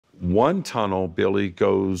One tunnel, Billy,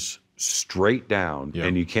 goes straight down, Yep.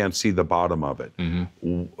 and you can't see the bottom of it.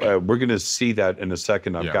 We're going to see that in a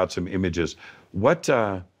second. I've got some images. What's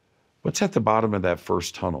at the bottom of that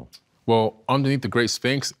first tunnel? Well, underneath the Great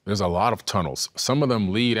Sphinx, there's a lot of tunnels. Some of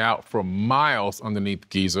them lead out for miles underneath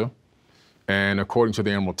Giza. And according to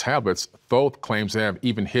the Emerald Tablets, Thoth claims to have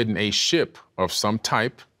even hidden a ship of some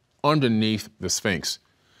type underneath the Sphinx.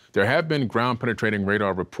 There have been ground-penetrating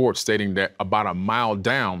radar reports stating that about a mile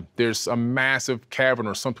down, there's a massive cavern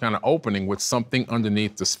or some kind of opening with something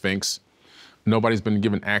underneath the Sphinx. Nobody's been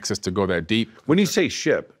given access to go that deep. When you say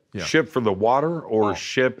ship, ship for the water or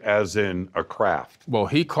ship as in a craft? Well,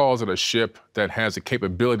 he calls it a ship that has the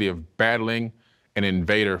capability of battling an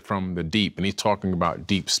invader from the deep, and he's talking about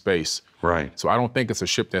deep space. Right. So I don't think it's a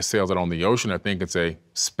ship that sails out on the ocean. I think it's a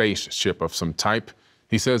spaceship of some type.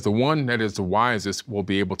 He says the one that is the wisest will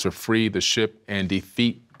be able to free the ship and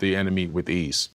defeat the enemy with ease.